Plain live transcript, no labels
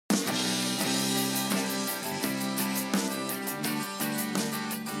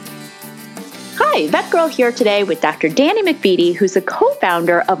Hi, VETGirl here today with Dr. Dani McVety, who's the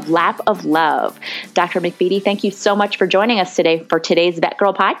co-founder of Lap of Love. Dr. McVety, thank you so much for joining us today for today's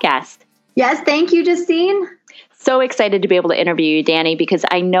VETGirl podcast. Yes, thank you, Justine. So excited to be able to interview you, Dani, because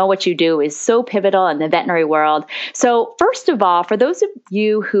I know what you do is so pivotal in the veterinary world. So first of all, for those of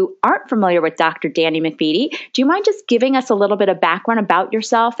you who aren't familiar with Dr. Dani McVety, do you mind just giving us a little bit of background about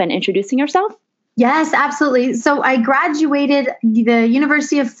yourself and introducing yourself? Yes, absolutely. So I graduated the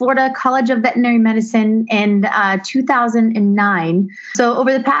University of Florida College of Veterinary Medicine in 2009. So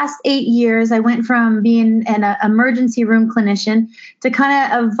over the past 8 years, I went from being an emergency room clinician to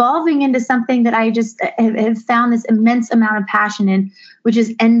kind of evolving into something that I just have found this immense amount of passion in, which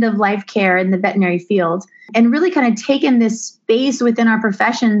is end-of-life care in the veterinary field. And really kind of taken this space within our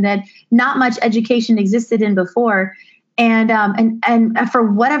profession that not much education existed in before. And for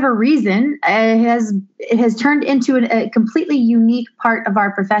whatever reason, it has turned into a completely unique part of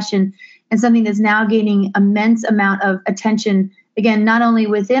our profession and something that's now gaining immense amount of attention, again, not only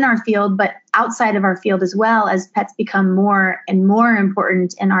within our field, but outside of our field as well, as pets become more and more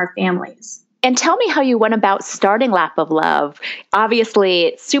important in our families. And tell me how you went about starting Lap of Love. Obviously,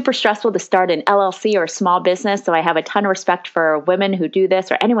 it's super stressful to start an LLC or a small business, so I have a ton of respect for women who do this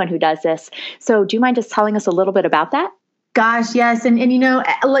or anyone who does this. So do you mind just telling us a little bit about that? Gosh, yes. And you know,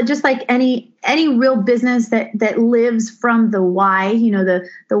 just like any real business that lives from the why, you know,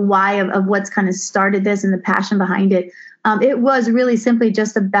 the why of what's kind of started this and the passion behind it. It was really simply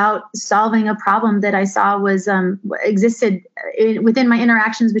just about solving a problem that I saw was existed within my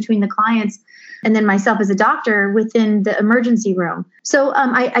interactions between the clients and then myself as a doctor within the emergency room. So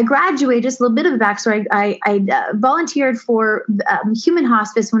I graduated, just a little bit of a backstory. I volunteered for human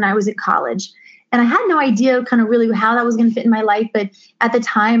hospice when I was at college. And I had no idea kind of really how that was going to fit in my life. But at the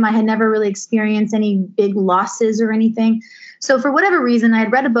time, I had never really experienced any big losses or anything. So for whatever reason, I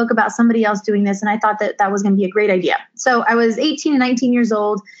had read a book about somebody else doing this, and I thought that was going to be a great idea. So I was 18 and 19 years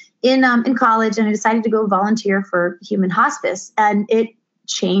old in college, and I decided to go volunteer for human hospice. And it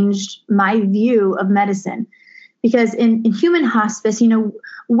changed my view of medicine. Because in human hospice, you know,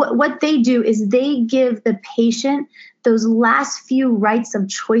 what they do is they give the patient those last few rights of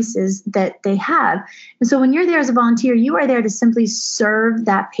choices that they have. And so when you're there as a volunteer, you are there to simply serve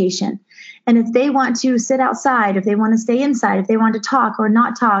that patient. And if they want to sit outside, if they want to stay inside, if they want to talk or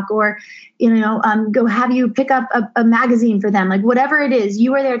not talk, or, you know, go have you pick up a magazine for them, like whatever it is,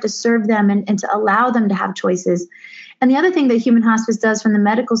 you are there to serve them and to allow them to have choices. And the other thing that human hospice does from the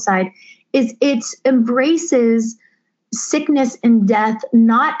medical side is it embraces sickness and death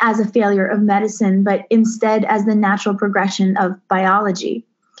not as a failure of medicine, but instead as the natural progression of biology.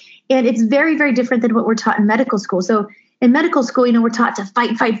 And it's very, very different than what we're taught in medical school. So in medical school, you know, we're taught to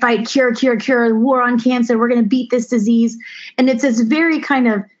fight, cure, war on cancer. We're going to beat this disease. And it's this very kind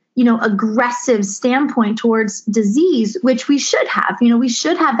of, you know, aggressive standpoint towards disease, which we should have. You know, we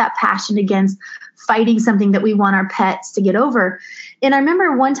should have that passion against fighting something that we want our pets to get over. And I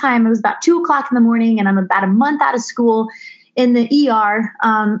remember one time it was about 2:00 in the morning and I'm about a month out of school in the ER.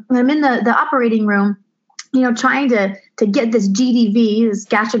 I'm in the operating room, you know, trying to get this GDV, this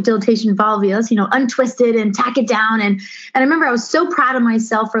gastric dilatation volvulus, you know, untwisted and tack it down. And I remember I was so proud of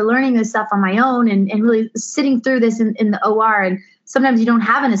myself for learning this stuff on my own and really sitting through this in the OR. And sometimes you don't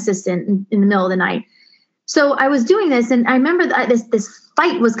have an assistant in the middle of the night. So I was doing this, and I remember this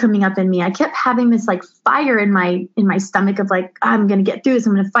fight was coming up in me. I kept having this like fire in my stomach of like, I'm going to get through this.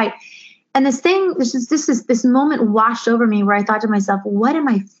 I'm going to fight. And this moment washed over me where I thought to myself, what am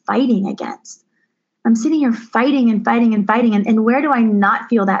I fighting against? I'm sitting here fighting. And where do I not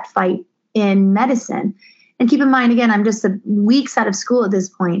feel that fight in medicine? And keep in mind, again, I'm just weeks out of school at this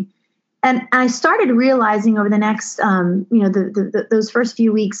point. And I started realizing over the next, those first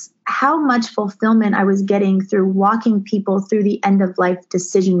few weeks, how much fulfillment I was getting through walking people through the end of life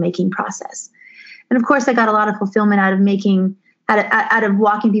decision-making process. And of course, I got a lot of fulfillment out of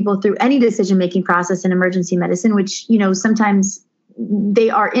walking people through any decision-making process in emergency medicine, which, you know, sometimes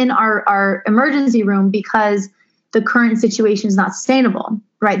they are in our emergency room because the current situation is not sustainable,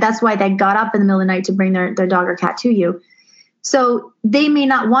 right? That's why they got up in the middle of the night to bring their dog or cat to you. So they may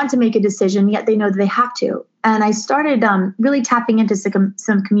not want to make a decision, yet they know that they have to. And I started really tapping into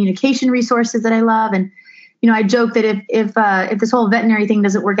some communication resources that I love. And, you know, I joke that if this whole veterinary thing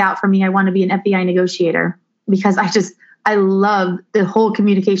doesn't work out for me, I want to be an FBI negotiator because I love the whole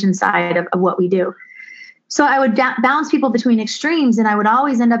communication side of what we do. So I would bounce people between extremes, and I would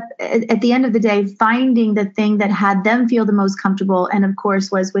always end up at the end of the day finding the thing that had them feel the most comfortable, and of course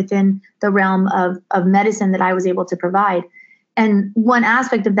was within the realm of medicine that I was able to provide. And one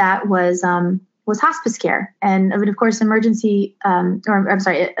aspect of that was was hospice care, and of course emergency,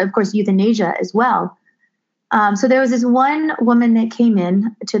 of course euthanasia as well. So there was this one woman that came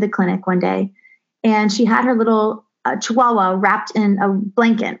in to the clinic one day, and she had her little Chihuahua wrapped in a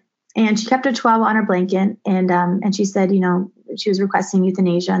blanket, and she kept her Chihuahua on her blanket, and she said, she was requesting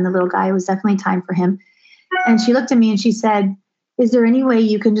euthanasia, and the little guy, was definitely time for him. And she looked at me and she said, "Is there any way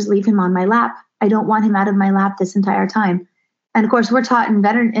you can just leave him on my lap? I don't want him out of my lap this entire time." And of course, we're taught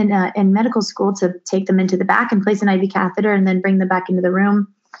in medical school to take them into the back and place an IV catheter and then bring them back into the room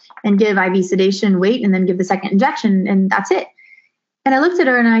and give IV sedation, wait, and then give the second injection, and that's it. And I looked at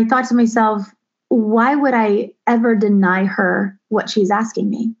her and I thought to myself, why would I ever deny her what she's asking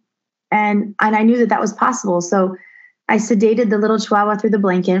me? And I knew that was possible. So I sedated the little Chihuahua through the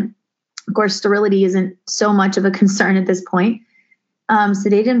blanket. Of course, sterility isn't so much of a concern at this point.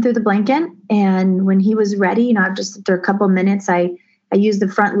 Sedated him through the blanket. And when he was ready, just after a couple of minutes, I used the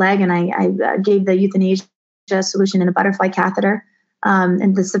front leg and I gave the euthanasia solution in a butterfly catheter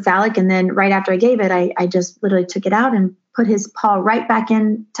and the cephalic. And then right after I gave it, I just literally took it out and put his paw right back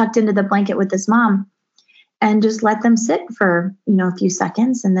in, tucked into the blanket with this mom, and just let them sit for, a few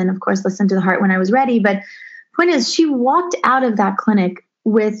seconds. And then of course, listen to the heart when I was ready. But point is, she walked out of that clinic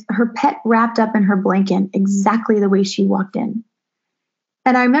with her pet wrapped up in her blanket exactly the way she walked in.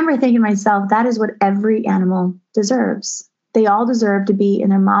 And I remember thinking to myself, that is what every animal deserves. They all deserve to be in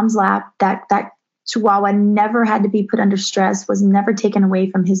their mom's lap. That Chihuahua never had to be put under stress, was never taken away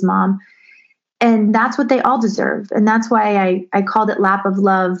from his mom. And that's what they all deserve. And that's why I called it Lap of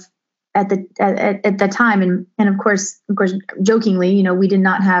Love at the time. And of course, jokingly, we did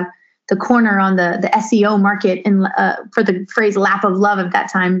not have the corner on the SEO market for the phrase Lap of Love at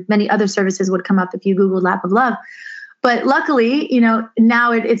that time. Many other services would come up if you Googled Lap of Love. But luckily,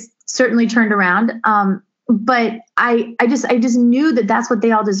 now it's certainly turned around. But I just knew that that's what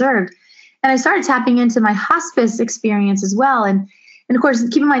they all deserved. And I started tapping into my hospice experience as well. And of course,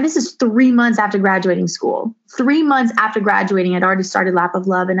 keep in mind, this is 3 months after graduating school. 3 months after graduating, I'd already started Lap of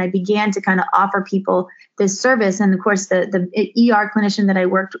Love, and I began to kind of offer people this service. And of course, the ER clinician that I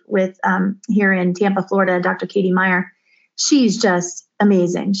worked with here in Tampa, Florida, Dr. Katie Meyer, she's just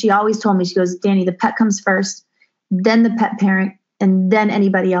amazing. She always told me, she goes, "Dani, the pet comes first, then the pet parent, and then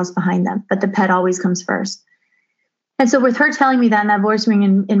anybody else behind them. But the pet always comes first." And so with her telling me that and that voice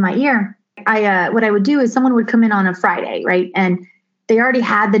ringing in my ear, what I would do is someone would come in on a Friday, right? And they already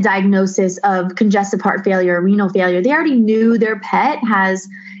had the diagnosis of congestive heart failure, renal failure. They already knew their pet has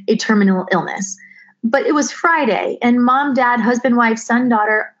a terminal illness. But it was Friday, and mom, dad, husband, wife, son,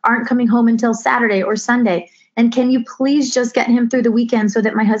 daughter aren't coming home until Saturday or Sunday. And can you please just get him through the weekend so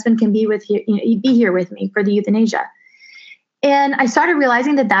that my husband can be here with me for the euthanasia? And I started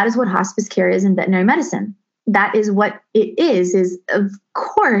realizing that is what hospice care is in veterinary medicine. That is what it is of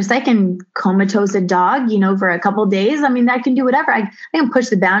course I can comatose a dog, for a couple of days. I mean, I can do whatever. I can push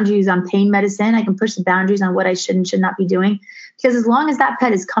the boundaries on pain medicine. I can push the boundaries on what I should and should not be doing, because as long as that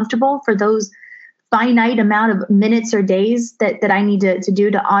pet is comfortable for those finite amount of minutes or days that I need to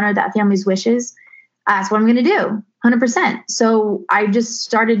do to honor that family's wishes, that's what I'm going to do 100%. So I just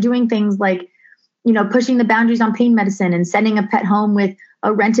started doing things like, pushing the boundaries on pain medicine and sending a pet home with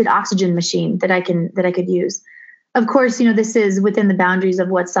a rented oxygen machine that I could use. Of course, this is within the boundaries of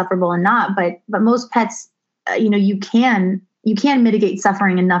what's sufferable and not, but most pets, you can mitigate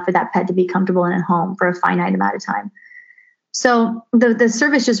suffering enough for that pet to be comfortable and at home for a finite amount of time. So the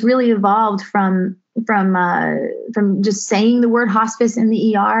service just really evolved from just saying the word hospice in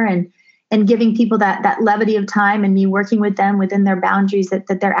the ER and giving people that levity of time and me working with them within their boundaries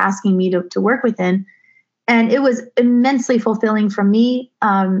that they're asking me to work within. And it was immensely fulfilling for me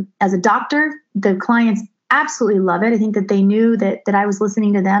as a doctor. The clients absolutely love it. I think that they knew that I was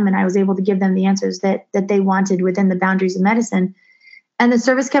listening to them and I was able to give them the answers that they wanted within the boundaries of medicine. And the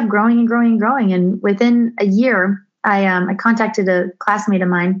service kept growing and growing and growing. And within a year, I contacted a classmate of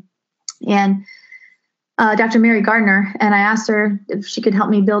mine, and Dr. Mary Gardner, and I asked her if she could help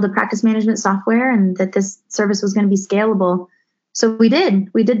me build a practice management software and that this service was going to be scalable. So we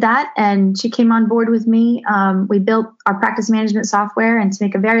did that, and she came on board with me. We built our practice management software, and to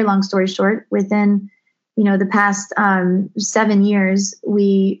make a very long story short, within the past 7 years,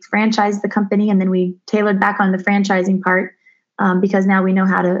 we franchised the company, and then we tailored back on the franchising part because now we know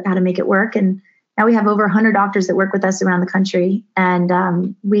how to make it work. And now we have over 100 doctors that work with us around the country,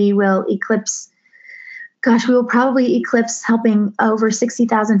 and we will probably eclipse helping over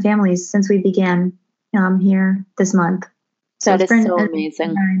 60,000 families since we began here this month. So that is so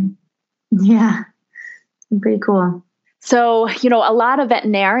amazing. Yeah, pretty cool. So, a lot of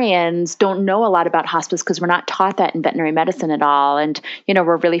veterinarians don't know a lot about hospice because we're not taught that in veterinary medicine at all. And,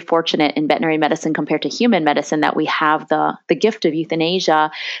 we're really fortunate in veterinary medicine compared to human medicine that we have the gift of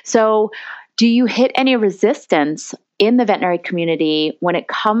euthanasia. So, do you hit any resistance in the veterinary community when it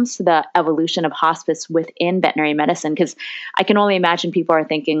comes to the evolution of hospice within veterinary medicine? Because I can only imagine people are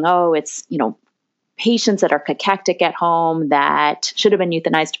thinking, oh, it's, patients that are cachectic at home that should have been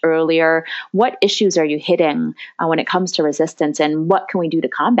euthanized earlier. What issues are you hitting when it comes to resistance, and what can we do to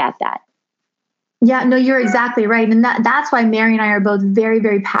combat that? Yeah, no, you're exactly right. And that's why Mary and I are both very,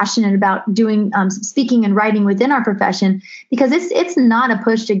 very passionate about doing speaking and writing within our profession, because it's not a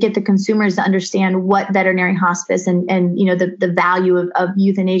push to get the consumers to understand what veterinary hospice and the value of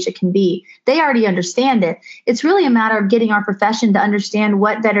euthanasia can be. They already understand it. It's really a matter of getting our profession to understand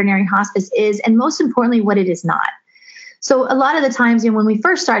what veterinary hospice is, and most importantly, what it is not. So a lot of the times, when we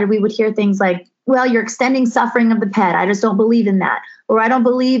first started, we would hear things like, well, you're extending suffering of the pet. I just don't believe in that. Or I don't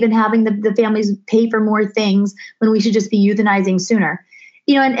believe in having the families pay for more things when we should just be euthanizing sooner.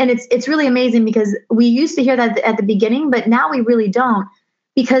 And it's really amazing because we used to hear that at the beginning, but now we really don't,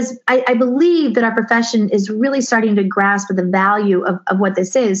 because I believe that our profession is really starting to grasp the value of what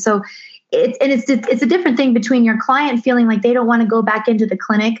this is. So it's a different thing between your client feeling like they don't want to go back into the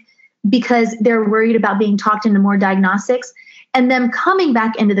clinic because they're worried about being talked into more diagnostics, and them coming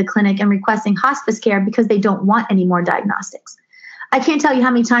back into the clinic and requesting hospice care because they don't want any more diagnostics. I can't tell you how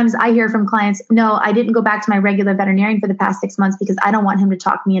many times I hear from clients, no, I didn't go back to my regular veterinarian for the past 6 months because I don't want him to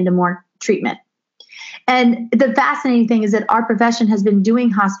talk me into more treatment. And the fascinating thing is that our profession has been doing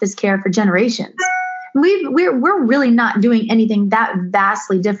hospice care for generations. We're really not doing anything that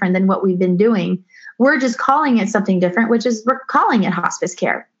vastly different than what we've been doing. We're just calling it something different, which is we're calling it hospice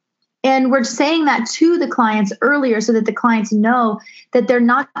care. And we're saying that to the clients earlier so that the clients know that they're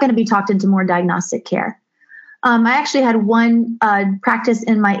not going to be talked into more diagnostic care. I actually had one practice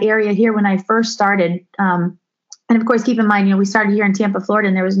in my area here when I first started. And of course, keep in mind, we started here in Tampa, Florida,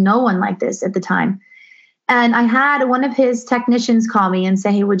 and there was no one like this at the time. And I had one of his technicians call me and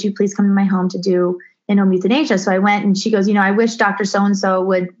say, hey, would you please come to my home to do in-home euthanasia? So I went, and she goes, I wish Dr. So-and-so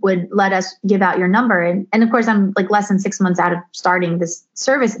would let us give out your number. And of course, I'm like less than 6 months out of starting this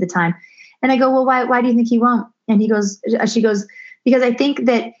service at the time. And I go, well, why do you think he won't? And she goes, because I think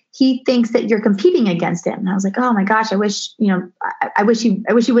that he thinks that you're competing against him. And I was like, oh my gosh, I wish he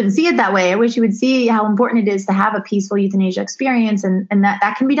wouldn't see it that way. I wish he would see how important it is to have a peaceful euthanasia experience, and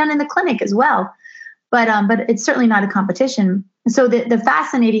that can be done in the clinic as well. But it's certainly not a competition. So the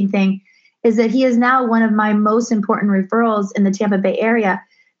fascinating thing is that he is now one of my most important referrals in the Tampa Bay area,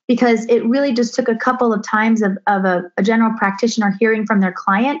 because it really just took a couple of times of a general practitioner hearing from their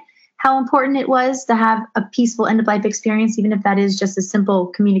client how important it was to have a peaceful end-of-life experience, even if that is just a simple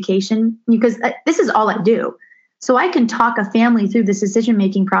communication, because this is all I do. So I can talk a family through this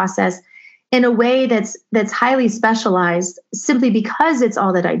decision-making process in a way that's highly specialized, simply because it's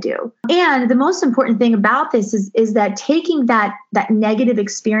all that I do. And the most important thing about this is that taking that negative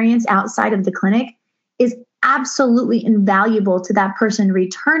experience outside of the clinic is absolutely invaluable to that person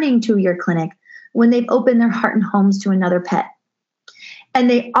returning to your clinic when they've opened their heart and homes to another pet. And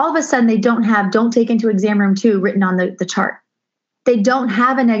they all of a sudden, they don't take into exam room 2 written on the chart. They don't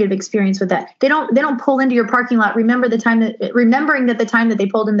have a negative experience with that. They don't pull into your parking lot, remembering that the time that they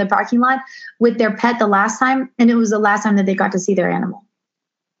pulled in the parking lot with their pet the last time, and it was the last time that they got to see their animal.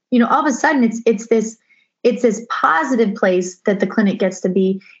 All of a sudden it's this positive place that the clinic gets to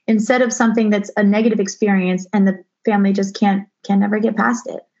be, instead of something that's a negative experience and the family just can never get past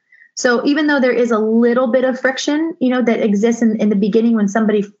it. So even though there is a little bit of friction, that exists in the beginning when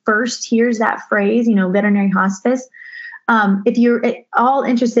somebody first hears that phrase, veterinary hospice, if you're at all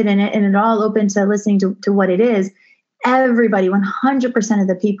interested in it and at all open to listening to what it is, everybody, 100% of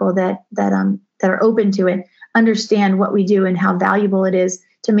the people that are open to it understand what we do and how valuable it is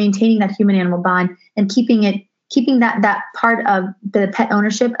to maintaining that human-animal bond and keeping that part of the pet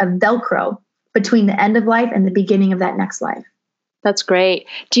ownership of Velcro between the end of life and the beginning of that next life. That's great.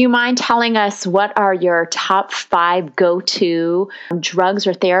 Do you mind telling us what are your top 5 go-to drugs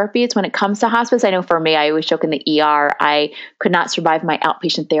or therapies when it comes to hospice? I know for me, I always joke in the ER, I could not survive my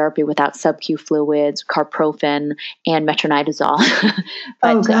outpatient therapy without sub-Q fluids, carprofen, and metronidazole.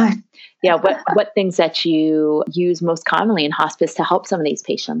 But, oh, God. What things that you use most commonly in hospice to help some of these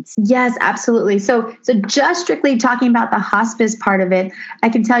patients? Yes, absolutely. So just strictly talking about the hospice part of it, I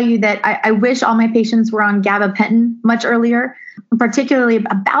can tell you that I wish all my patients were on gabapentin much earlier. Particularly,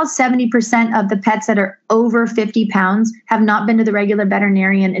 about 70% of the pets that are over 50 pounds have not been to the regular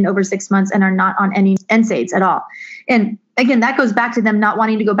veterinarian in over 6 months and are not on any NSAIDs at all. And again, that goes back to them not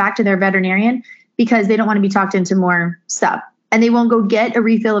wanting to go back to their veterinarian because they don't want to be talked into more stuff. And they won't go get a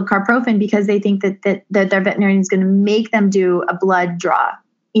refill of carprofen because they think that their veterinarian is going to make them do a blood draw,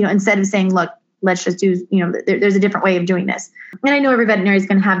 instead of saying, look, let's just do, there's a different way of doing this. And I know every veterinarian is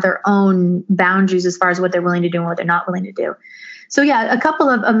going to have their own boundaries as far as what they're willing to do and what they're not willing to do. So yeah, a couple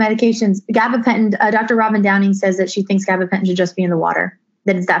of medications. Gabapentin, Dr. Robin Downing says that she thinks gabapentin should just be in the water,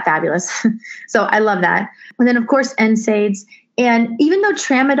 that it's that fabulous. So I love that. And then of course, NSAIDs. And even though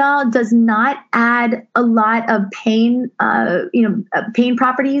tramadol does not add a lot of pain, pain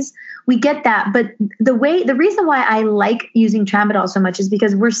properties, we get that. But the reason why I like using tramadol so much is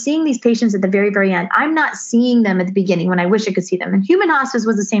because we're seeing these patients at the very, very end. I'm not seeing them at the beginning when I wish I could see them. And human hospice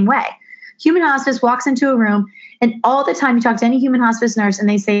was the same way. Human hospice walks into a room, and all the time you talk to any human hospice nurse and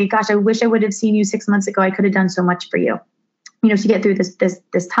they say, gosh, I wish I would have seen you 6 months ago. I could have done so much for you, to get through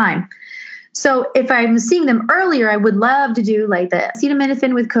this time. So if I'm seeing them earlier, I would love to do like the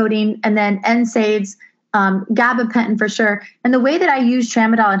acetaminophen with codeine, and then NSAIDs, gabapentin for sure. And the way that I use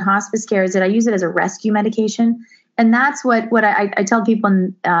tramadol in hospice care is that I use it as a rescue medication. And that's what I tell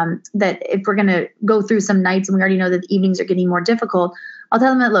people, that if we're going to go through some nights and we already know that the evenings are getting more difficult, I'll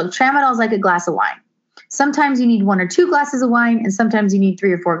tell them that, look, tramadol is like a glass of wine. Sometimes you need 1 or 2 glasses of wine, and sometimes you need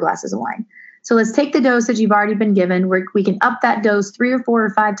 3 or 4 glasses of wine. So let's take the dose that you've already been given. We can up that dose 3 or 4 or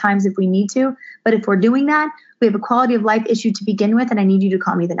 5 times if we need to. But if we're doing that, we have a quality of life issue to begin with, and I need you to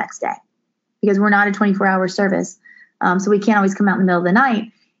call me the next day because we're not a 24-hour service. So we can't always come out in the middle of the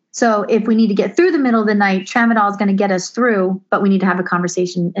night. So if we need to get through the middle of the night, tramadol is going to get us through, but we need to have a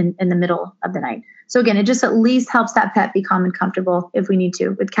conversation in the middle of the night. So again, it just at least helps that pet be calm and comfortable if we need to.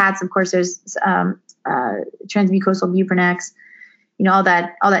 With cats, of course, there's transmucosal buprenex, all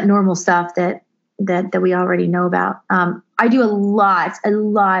that normal stuff that we already know about. I do a lot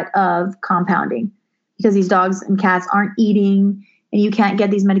of compounding because these dogs and cats aren't eating, and you can't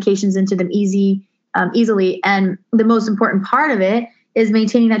get these medications into them easily. And the most important part of it is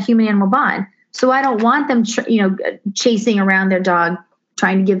maintaining that human-animal bond. So I don't want them, chasing around their dog,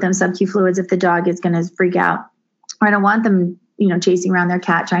 trying to give them sub-Q fluids if the dog is going to freak out. Or I don't want them, chasing around their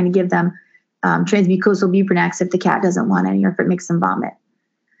cat, trying to give them transmucosal buprenex if the cat doesn't want any or if it makes them vomit.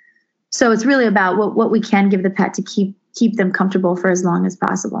 So it's really about what we can give the pet to keep them comfortable for as long as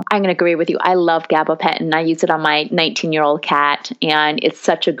possible. I'm going to agree with you. I love gabapentin. I use it on my 19-year-old cat, and it's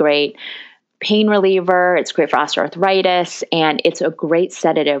such a great pain reliever. It's great for osteoarthritis, and it's a great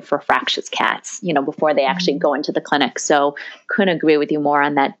sedative for fractious cats, before they actually go into the clinic. So couldn't agree with you more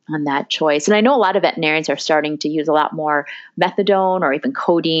on that choice. And I know a lot of veterinarians are starting to use a lot more methadone or even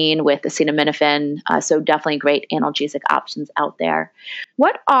codeine with acetaminophen. So definitely great analgesic options out there.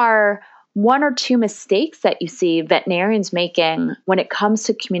 What are 1 or 2 mistakes that you see veterinarians making when it comes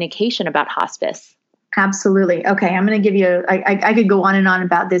to communication about hospice? Absolutely. Okay. I'm going to give you, I could go on and on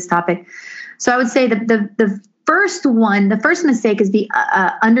about this topic. So I would say the first mistake is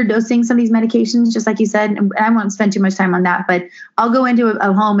underdosing some of these medications, just like you said, and I won't spend too much time on that, but I'll go into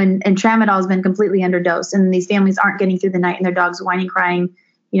a home and tramadol has been completely underdosed, and these families aren't getting through the night, and their dog's whining, crying,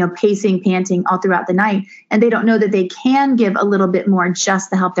 pacing, panting all throughout the night. And they don't know that they can give a little bit more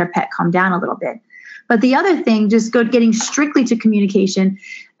just to help their pet calm down a little bit. But the other thing, getting strictly to communication,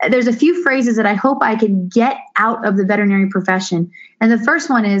 there's a few phrases that I hope I can get out of the veterinary profession. And the first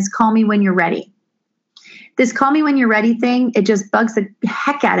one is, call me when you're ready. This call me when you're ready thing, it just bugs the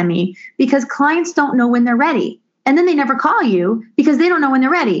heck out of me because clients don't know when they're ready. And then they never call you because they don't know when they're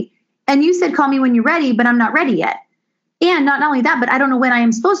ready. And you said, call me when you're ready, but I'm not ready yet. And not only that, but I don't know when I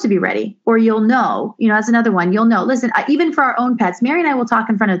am supposed to be ready, or you'll know, that's another one. You'll know. Listen, even for our own pets, Mary and I will talk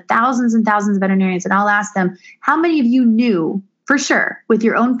in front of thousands and thousands of veterinarians, and I'll ask them, how many of you knew for sure with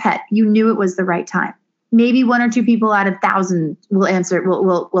your own pet, you knew it was the right time? Maybe 1 or 2 people out of 1,000 will answer,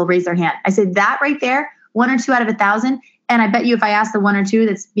 will raise their hand. I said that right there, 1 or 2 out of 1,000. And I bet you if I asked the 1 or 2,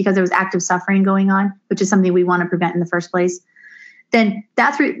 that's because there was active suffering going on, which is something we want to prevent in the first place. Then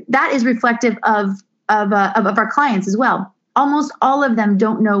that is reflective of our clients as well. Almost all of them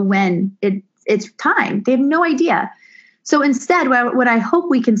don't know when it's time. They have no idea. So instead, what I hope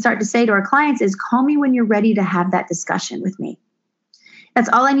we can start to say to our clients is, call me when you're ready to have that discussion with me. That's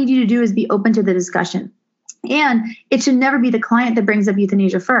all I need you to do, is be open to the discussion. And it should never be the client that brings up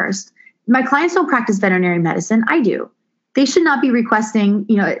euthanasia first. My clients don't practice veterinary medicine. I do. They should not be requesting,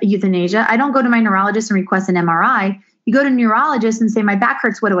 euthanasia. I don't go to my neurologist and request an MRI. You go to a neurologist and say, my back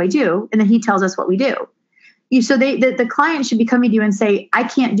hurts, what do I do? And then he tells us what we do. So the client should be coming to you and say, I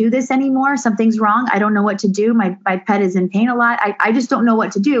can't do this anymore. Something's wrong. I don't know what to do. My pet is in pain a lot. I just don't know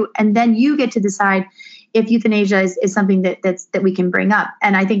what to do. And then you get to decide if euthanasia is something that we can bring up.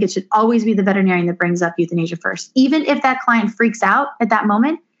 And I think it should always be the veterinarian that brings up euthanasia first. Even if that client freaks out at that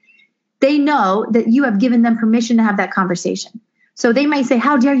moment, they know that you have given them permission to have that conversation. So they might say,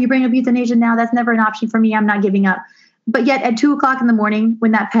 how dare you bring up euthanasia now? That's never an option for me. I'm not giving up. But yet at 2:00 in the morning,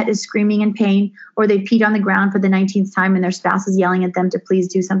 when that pet is screaming in pain, or they peed on the ground for the 19th time and their spouse is yelling at them to please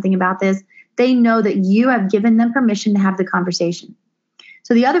do something about this, they know that you have given them permission to have the conversation.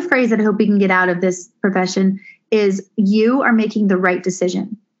 So the other phrase that I hope we can get out of this profession is you are making the right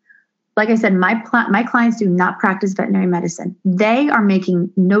decision. Like I said, my clients do not practice veterinary medicine. They are making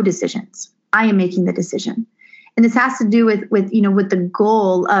no decisions. I am making the decision. And this has to do with the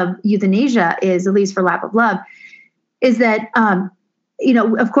goal of euthanasia is, at least for Lap of Love, is that,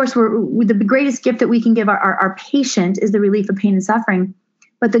 of course, the greatest gift that we can give our patient is the relief of pain and suffering.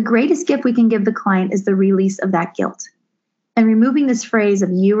 But the greatest gift we can give the client is the release of that guilt. And removing this phrase of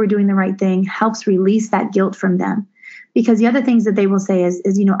you are doing the right thing helps release that guilt from them. Because the other things that they will say is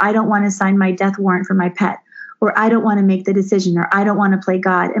I don't want to sign my death warrant for my pet, or I don't want to make the decision, or I don't want to play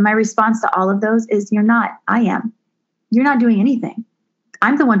God. And my response to all of those is you're not, I am. You're not doing anything.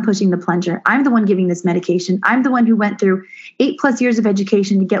 I'm the one pushing the plunger. I'm the one giving this medication. I'm the one who went through 8+ years of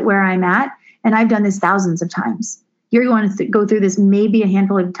education to get where I'm at. And I've done this thousands of times. You're going to go through this maybe a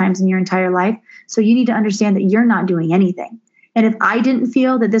handful of times in your entire life. So you need to understand that you're not doing anything. And if I didn't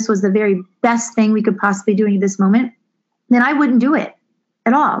feel that this was the very best thing we could possibly do in this moment, then I wouldn't do it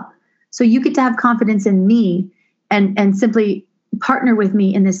at all. So you get to have confidence in me and simply partner with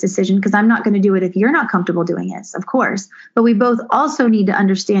me in this decision, because I'm not going to do it if you're not comfortable doing it, of course. But we both also need to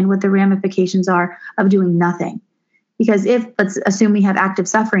understand what the ramifications are of doing nothing. Because let's assume we have active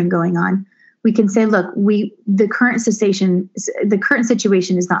suffering going on, we can say, look, the current situation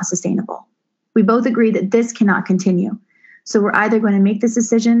is not sustainable. We both agree that this cannot continue. So we're either going to make this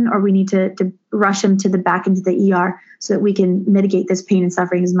decision, or we need to rush him back into the ER so that we can mitigate this pain and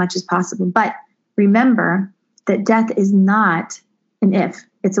suffering as much as possible. But remember that death is not an if,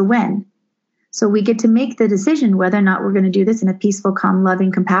 it's a when. So we get to make the decision whether or not we're going to do this in a peaceful, calm,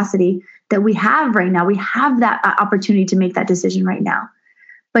 loving capacity that we have right now. We have that opportunity to make that decision right now.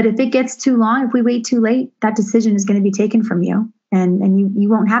 But if it gets too long, if we wait too late, that decision is going to be taken from you, and you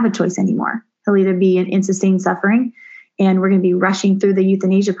won't have a choice anymore. He'll either be in sustained suffering, and we're going to be rushing through the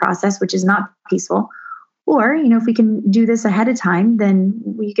euthanasia process, which is not peaceful. Or, if we can do this ahead of time, then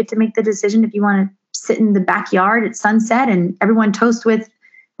we get to make the decision if you want to sit in the backyard at sunset and everyone toast with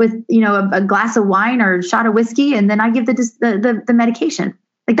a glass of wine or a shot of whiskey, and then I give the medication.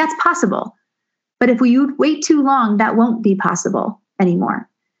 Like, that's possible. But if we wait too long, that won't be possible anymore.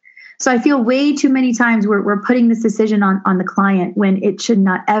 So I feel way too many times we're putting this decision on the client when it should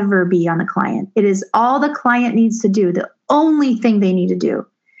not ever be on the client. It is all the client needs to do. The only thing they need to do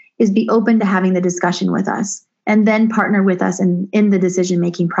is be open to having the discussion with us and then partner with us in the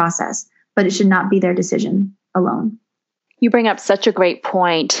decision-making process. But it should not be their decision alone. You bring up such a great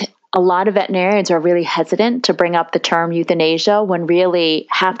point. A lot of veterinarians are really hesitant to bring up the term euthanasia, when really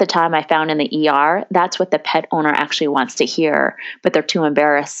half the time I found in the ER, that's what the pet owner actually wants to hear, but they're too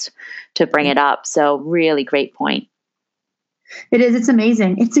embarrassed to bring it up. So really great point. It is. It's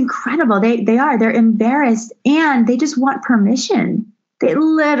amazing. It's incredible. They're embarrassed, and they just want permission. They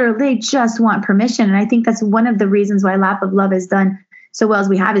literally just want permission. And I think that's one of the reasons why Lap of Love has done so well as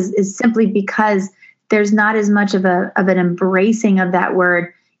we have is simply because there's not as much of an embracing of that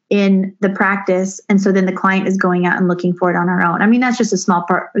word in the practice. And so then the client is going out and looking for it on our own. I mean, that's just a small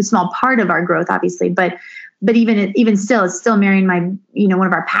part of our growth, obviously, but even still, it's still marrying one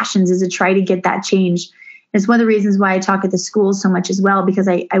of our passions is to try to get that change. It's one of the reasons why I talk at the schools so much as well, because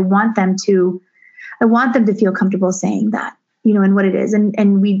I want them to feel comfortable saying that, and what it is.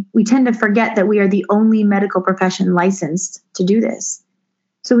 And we tend to forget that we are the only medical profession licensed to do this.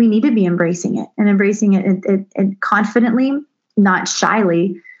 So we need to be embracing it confidently, not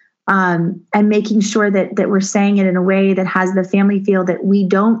shyly, and making sure that we're saying it in a way that has the family feel that we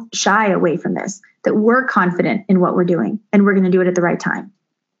don't shy away from this, that we're confident in what we're doing, and we're going to do it at the right time.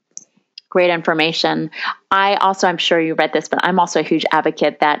 Great information. I'm sure you read this, but I'm also a huge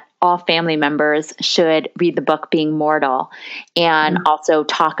advocate that all family members should read the book Being Mortal, and also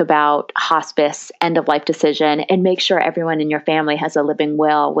talk about hospice, end of life decision, and make sure everyone in your family has a living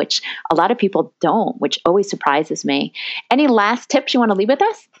will, which a lot of people don't, which always surprises me. Any last tips you want to leave with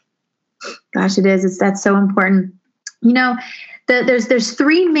us? Gosh, it is. That's so important. There's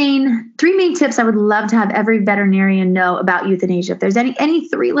three main tips I would love to have every veterinarian know about euthanasia. If there's any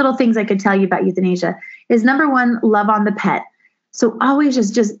three little things I could tell you about euthanasia, is number one, love on the pet. So always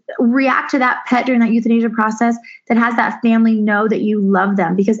just react to that pet during that euthanasia process that has that family know that you love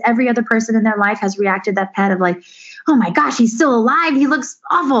them, because every other person in their life has reacted to that pet of like, oh my gosh, he's still alive. He looks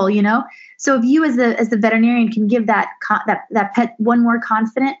awful, you know? So if you as the veterinarian can give that pet one more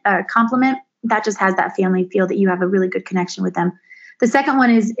compliment, that just has that family feel that you have a really good connection with them. The second one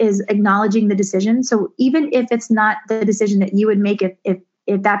is acknowledging the decision. So even if it's not the decision that you would make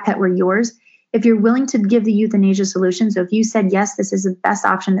if that pet were yours, if you're willing to give the euthanasia solution, so if you said, yes, this is the best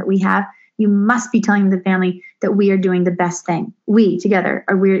option that we have, you must be telling the family that we are doing the best thing. We together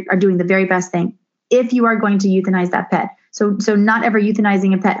are doing the very best thing if you are going to euthanize that pet. So not ever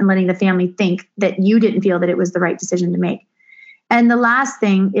euthanizing a pet and letting the family think that you didn't feel that it was the right decision to make. And the last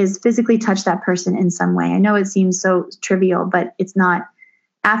thing is physically touch that person in some way. I know it seems so trivial, but it's not.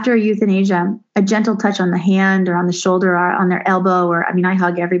 After a euthanasia, a gentle touch on the hand or on the shoulder or on their elbow, I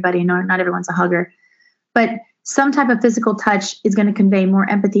hug everybody. I know not everyone's a hugger, but some type of physical touch is going to convey more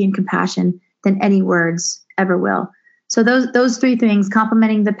empathy and compassion than any words ever will. So those three things,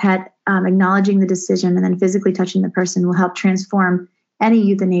 complimenting the pet, acknowledging the decision, and then physically touching the person will help transform any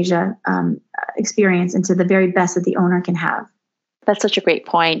euthanasia experience into the very best that the owner can have. That's such a great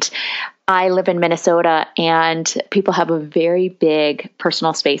point. I live in Minnesota, and people have a very big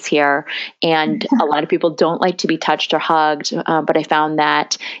personal space here, and a lot of people don't like to be touched or hugged, but I found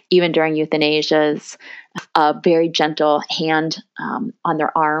that even during euthanasias, a very gentle hand on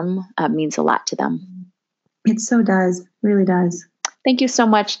their arm means a lot to them. It so does, really does. Thank you so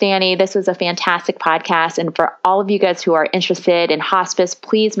much, Dani. This was a fantastic podcast. And for all of you guys who are interested in hospice,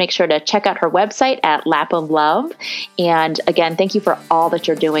 please make sure to check out her website at Lap of Love. And again, thank you for all that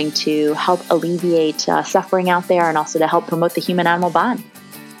you're doing to help alleviate suffering out there and also to help promote the human-animal bond.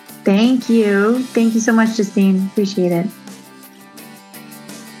 Thank you. Thank you so much, Justine. Appreciate it.